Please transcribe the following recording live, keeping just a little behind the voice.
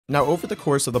Now, over the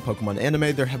course of the Pokemon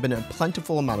anime, there have been a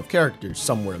plentiful amount of characters.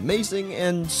 Some were amazing,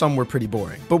 and some were pretty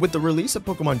boring. But with the release of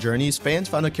Pokemon Journeys, fans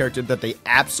found a character that they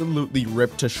absolutely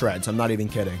ripped to shreds, I'm not even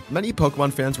kidding. Many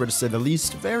Pokemon fans were, to say the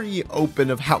least, very open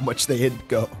of how much they hated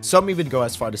Go. Some even go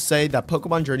as far to say that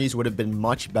Pokemon Journeys would have been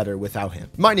much better without him.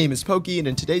 My name is Pokey, and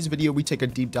in today's video, we take a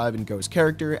deep dive in Go's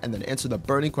character, and then answer the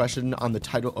burning question on the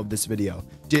title of this video.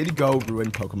 Did Go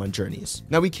ruin Pokemon Journeys?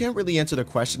 Now, we can't really answer the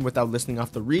question without listing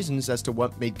off the reasons as to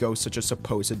what made Go such a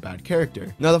supposed bad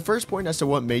character. Now, the first point as to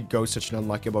what made Go such an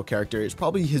unlikable character is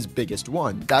probably his biggest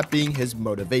one, that being his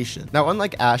motivation. Now,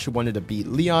 unlike Ash, who wanted to beat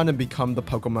Leon and become the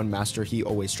Pokemon master he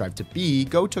always strived to be,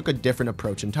 Go took a different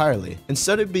approach entirely.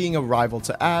 Instead of being a rival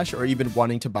to Ash or even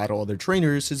wanting to battle other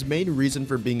trainers, his main reason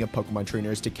for being a Pokemon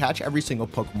trainer is to catch every single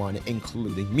Pokemon,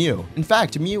 including Mew. In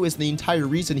fact, Mew is the entire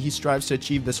reason he strives to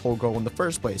achieve this whole goal in the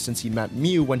first place, since he met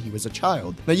Mew when he was a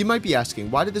child. Now, you might be asking,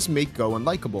 why did this make Go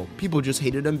unlikable? People just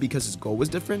hated him because his goal was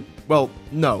different? Well,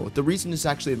 no, the reason is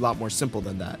actually a lot more simple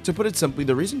than that. To put it simply,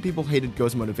 the reason people hated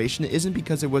Go's motivation isn't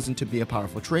because it wasn't to be a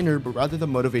powerful trainer, but rather the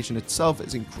motivation itself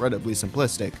is incredibly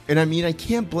simplistic. And I mean, I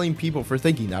can't blame people for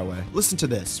thinking that way. Listen to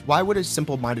this. Why would a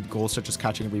simple-minded goal such as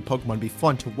catching every Pokemon be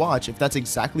fun to watch if that's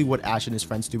exactly what Ash and his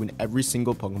friends do in every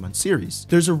single Pokemon series?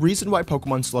 There's a reason why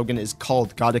Pokemon's slogan is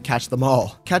called "Gotta catch them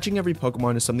all." Catching every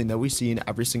Pokemon is something that we see in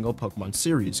every single Pokemon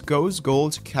series. Go's goal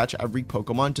to catch every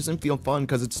Pokemon doesn't feel fun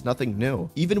because it's nothing new.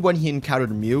 Even when he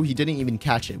encountered Mew, he didn't even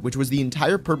catch it, which was the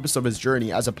entire purpose of his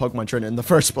journey as a Pokemon trainer in the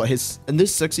first place. And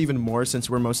this sucks even more since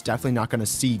we're most definitely not going to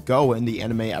see Go in the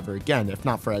anime ever again, if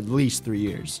not for at least 3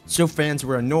 years. So fans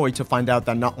were annoyed to find out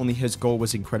that not only his goal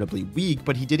was incredibly weak,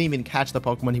 but he didn't even catch the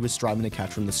Pokemon he was striving to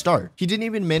catch from the start. He didn't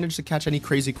even manage to catch any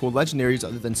crazy cool legendaries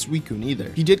other than Suicune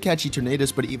either. He did catch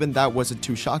Eternatus, but even that wasn't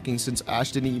too shocking since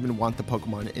Ash didn't even want the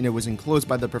Pokemon and it was enclosed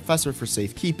by the professor for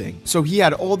safekeeping. So he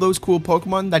had all those cool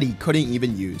Pokemon that he couldn't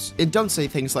even use. And don't say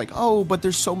things like, oh, but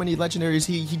there's so many legendaries,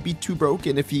 he'd be too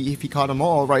broken if he caught them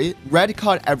all, right? Red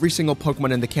caught every single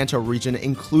Pokemon in the Kanto region,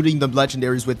 including the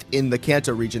legendaries within the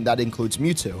Kanto region, that includes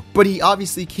Mewtwo. But he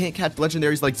obviously can't catch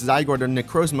legendaries like Zygarde or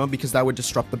Necrozma because that would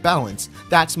disrupt the balance.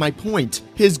 That's my point.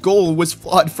 His goal was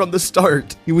flawed from the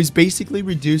start. He was basically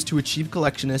reduced to a cheap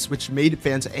collectionist, which made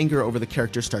fans' anger over the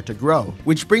character start to grow.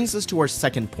 Which brings us to our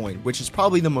second point, which is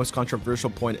probably the most controversial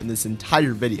point in this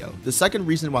entire video. The second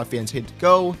reason why fans hated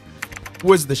Go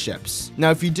was the ships.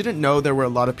 Now, if you didn't know, there were a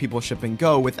lot of people shipping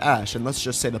Go with Ash, and let's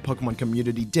just say the Pokemon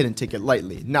community didn't take it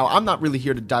lightly. Now, I'm not really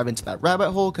here to dive into that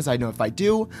rabbit hole, because I know if I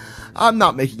do, I'm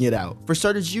not making it out. For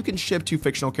starters, you can ship two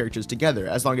fictional characters together.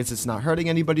 As long as it's not hurting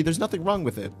anybody, there's nothing wrong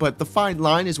with it. But the fine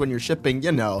line is when you're shipping,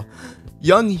 you know,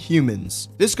 young humans.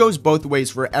 This goes both ways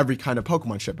for every kind of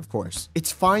Pokemon ship, of course.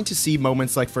 It's fine to see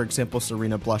moments like, for example,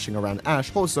 Serena blushing around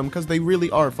Ash wholesome, because they really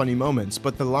are funny moments,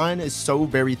 but the line is so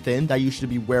very thin that you should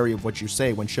be wary of what you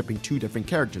say when shipping two different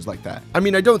characters like that. I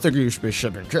mean, I don't think you should be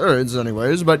shipping kids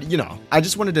anyways, but you know, I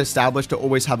just wanted to establish to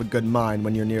always have a good mind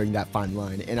when you're nearing that fine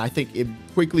line, and I think it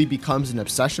quickly becomes an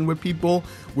obsession with people,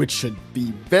 which should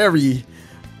be very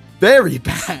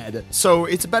bad. So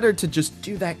it's better to just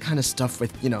do that kind of stuff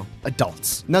with, you know,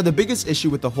 adults. Now, the biggest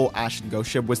issue with the whole Ash and Go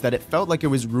ship was that it felt like it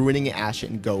was ruining Ash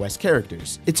and Go as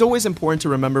characters. It's always important to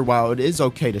remember while it is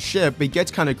okay to ship, it gets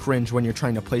kind of cringe when you're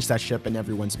trying to place that ship in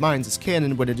everyone's minds as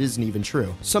canon when it isn't even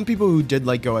true. Some people who did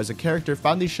like Go as a character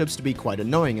found these ships to be quite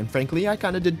annoying, and frankly, I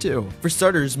kind of did too. For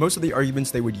starters, most of the arguments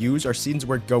they would use are scenes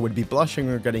where Go would be blushing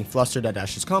or getting flustered at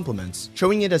Ash's compliments,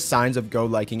 showing it as signs of Go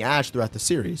liking Ash throughout the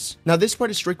series. Now, this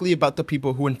part is strictly about the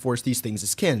people who enforce these things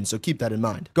as canon, so keep that in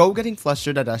mind. Go getting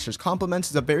flustered at Ash's compliments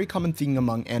is a very common thing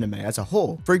among anime as a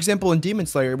whole. For example, in Demon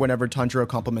Slayer, whenever Tanjiro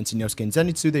compliments Inosuke and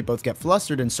Zenitsu, they both get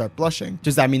flustered and start blushing.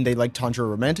 Does that mean they like Tanjiro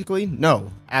romantically?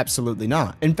 No, absolutely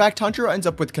not. In fact, Tanjiro ends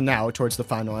up with Kanao towards the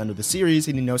final end of the series,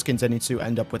 and Inosuke and Zenitsu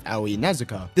end up with Aoi and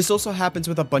Nezuka. This also happens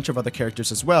with a bunch of other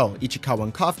characters as well. Ichikawa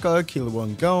and Kafka, Killua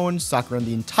and Gon, Sakura and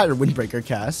the entire Windbreaker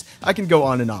cast. I can go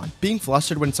on and on. Being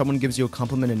flustered when someone gives you a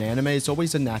compliment in anime is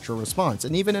always a natural response,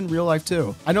 and even in real life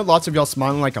too. I know lots of y'all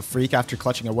smiling like a freak after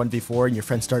clutching a 1v4 and your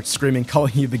friend starts screaming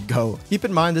calling you the GOAT. Keep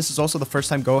in mind, this is also the first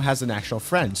time Go has an actual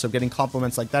friend, so getting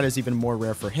compliments like that is even more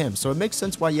rare for him, so it makes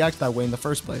sense why you act that way in the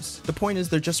first place. The point is,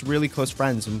 they're just really close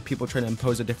friends, and people try to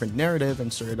impose a different narrative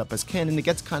and stir it up as canon, it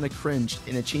gets kinda cringe,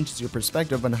 and it changes your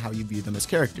perspective on how you view them as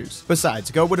characters. Besides,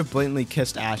 Go would have blatantly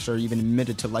kissed Ash or even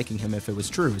admitted to liking him if it was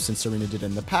true, since Serena did it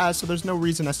in the past, so there's no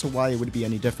reason as to why it would be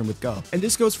any different with Go. And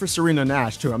this goes for Serena and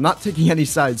Ash, true. I'm not taking any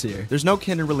sides here. There's no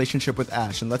canon relationship with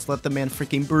Ash, and let's let the man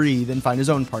freaking breathe and find his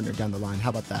own partner down the line.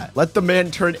 How about that? Let the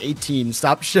man turn 18.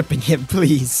 Stop shipping him,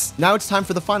 please. Now it's time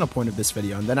for the final point of this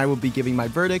video, and then I will be giving my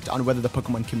verdict on whether the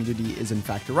Pokemon community is in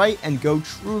fact right and Go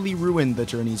truly ruined the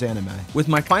Journeys anime. With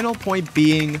my final point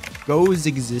being Go's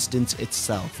existence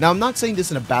itself. Now, I'm not saying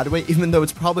this in a bad way, even though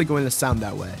it's probably going to sound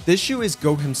that way. The issue is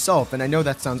Go himself, and I know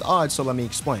that sounds odd, so let me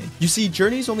explain. You see,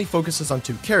 Journeys only focuses on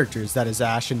two characters, that is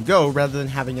Ash and Go, rather than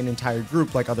having an entire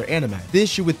group like other anime. The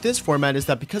issue with this format is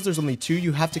that because there's only two,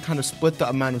 you have to kind of split the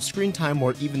amount of screen time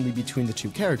more evenly between the two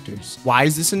characters. Why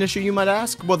is this an issue, you might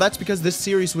ask? Well, that's because this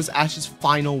series was Ash's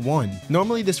final one.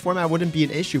 Normally, this format wouldn't be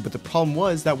an issue, but the problem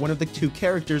was that one of the two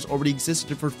characters already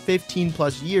existed for 15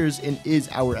 plus years and is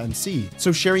our MC.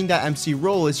 So sharing that MC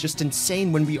role is just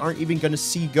insane when we aren't even going to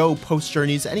see Go post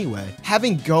Journeys anyway.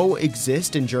 Having Go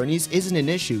exist in Journeys isn't an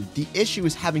issue. The issue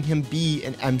is having him be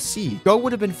an MC. Go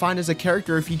would have been fine as a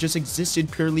character if he just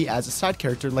existed purely as a side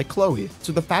character like Chloe.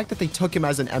 So the fact that they took him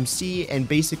as an MC and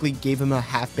basically gave him a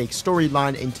half-baked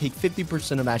storyline and take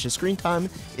 50% of Ash's screen time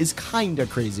is kinda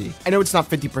crazy. I know it's not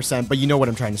 50%, but you know what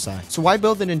I'm trying to say. So why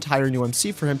build an entire new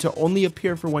MC for him to only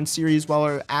appear for one series while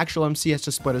our actual MC has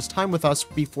to split his time with us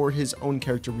before his own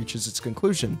character reaches its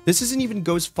conclusion? This isn't even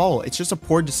Go's fault, it's just a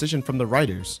poor decision from the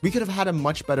writers. We could have had a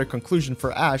much better conclusion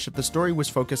for Ash if the story was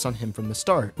focused on him from the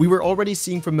start. We were already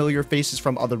seeing familiar faces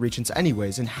from other regions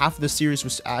anyways, and half of the series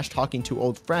was Ash talking to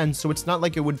old friends, so it's not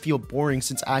like it would feel boring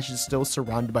since Ash is still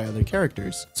surrounded by other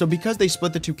characters. So because they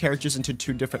split the two characters into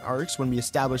two different arcs when we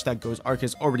established that Go's arc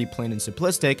is already plain and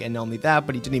simplistic, and not only that,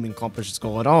 but he didn't even accomplish his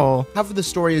goal at all, half of the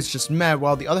story is just meh,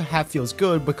 while the other half feels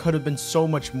good, but could have been so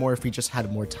much more if we just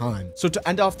had more time. So to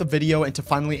end off the video and to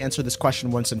finally answer this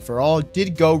question once and for all,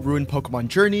 did Go ruin Pokemon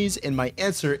Journeys? And my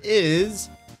answer is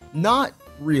not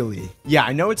really. Yeah,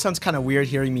 I know it sounds kind of weird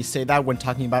hearing me say that when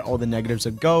talking about all the negatives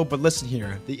of Go, but listen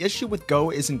here. The issue with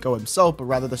Go isn't Go himself, but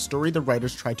rather the story the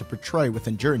writers tried to portray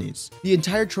within Journeys. The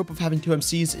entire trope of having two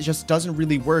MCs just doesn't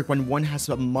really work when one has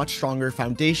a much stronger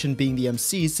foundation being the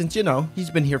MC since, you know,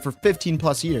 he's been here for 15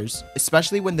 plus years.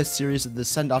 Especially when the series is the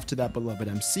send-off to that beloved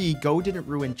MC, Go didn't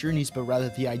ruin Journeys, but rather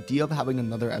the idea of having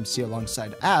another MC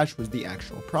alongside Ash was the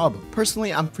actual problem.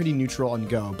 Personally, I'm pretty neutral on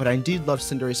Go, but I indeed love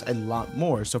Cinderace a lot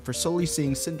more, so for solely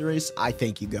seeing Cinderace, I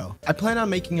thank you, Go. I plan on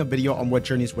making a video on what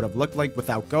Journeys would have looked like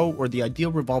without Go, or the ideal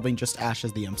revolving just Ash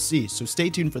as the MC, so stay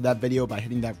tuned for that video by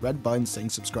hitting that red button saying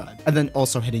subscribe, and then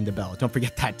also hitting the bell, don't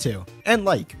forget that too, and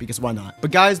like, because why not?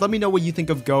 But guys, let me know what you think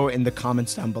of Go in the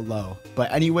comments down below.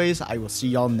 But anyways, I will see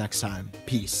y'all next time.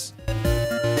 Peace.